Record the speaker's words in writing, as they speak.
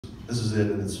this is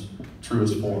it in its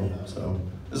truest form. So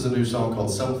this is a new song called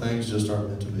Some Things Just Aren't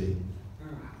Meant to Be.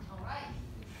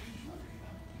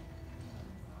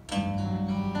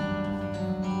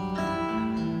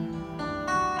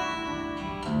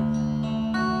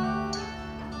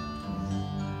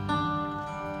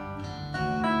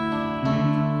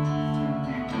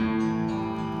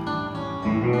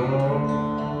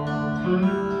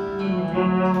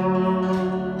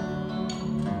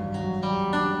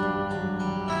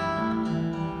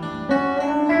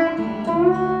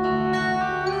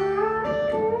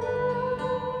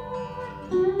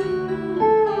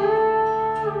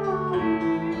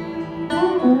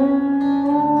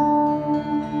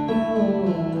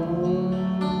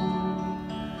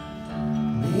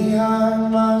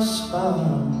 Behind my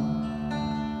smile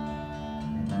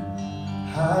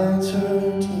hides her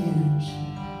tears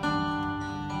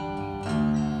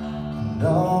and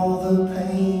all the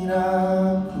pain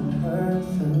I put her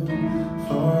through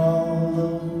for all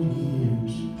those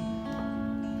years.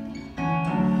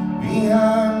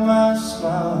 Behind my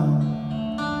smile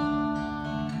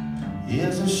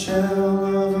is a shell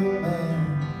of a man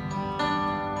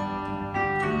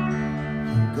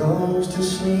who goes to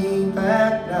sleep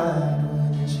at night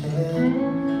with his head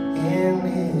in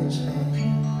his hands.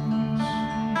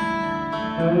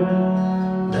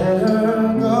 Let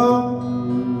her go,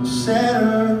 set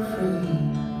her free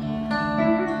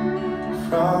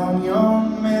from your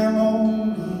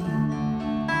memory.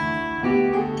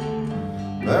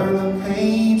 Burn the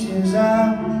pages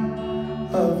out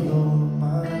of your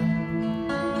mind.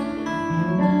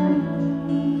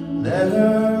 Let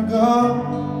her go,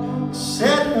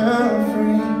 set her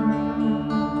free.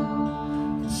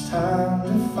 It's time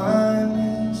to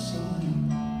finally see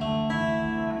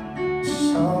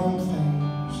some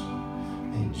things,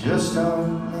 they just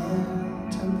aren't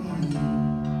meant to be.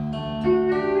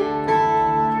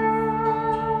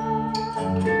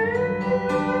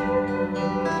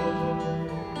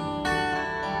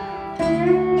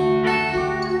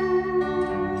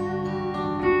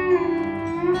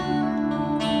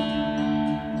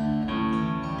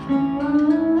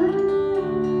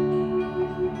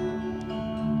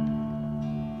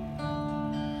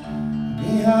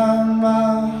 Behind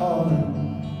my heart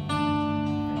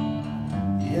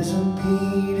is a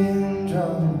beating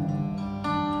drum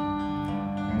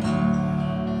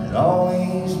that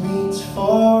always beats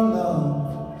for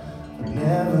love, but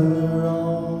never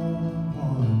on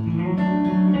one.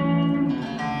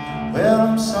 Well,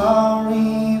 I'm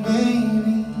sorry,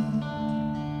 baby,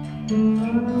 I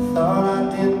thought I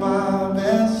did my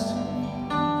best.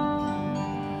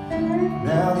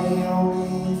 Now the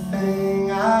only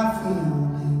thing I feel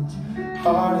is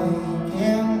heartache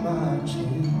in my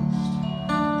chest.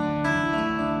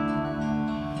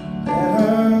 Let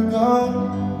her go,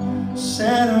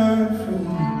 set her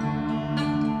free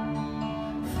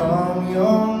from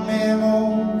your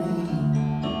memory.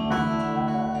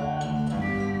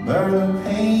 Burn the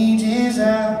pages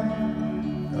out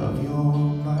of your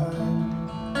mind.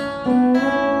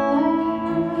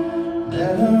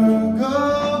 Let her go,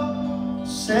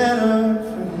 set her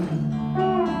free.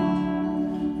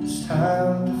 It's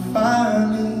time to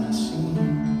finally see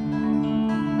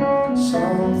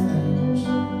some things,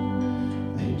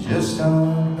 they just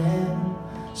aren't meant.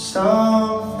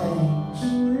 Some things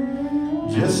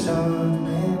just aren't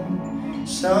meant.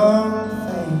 Some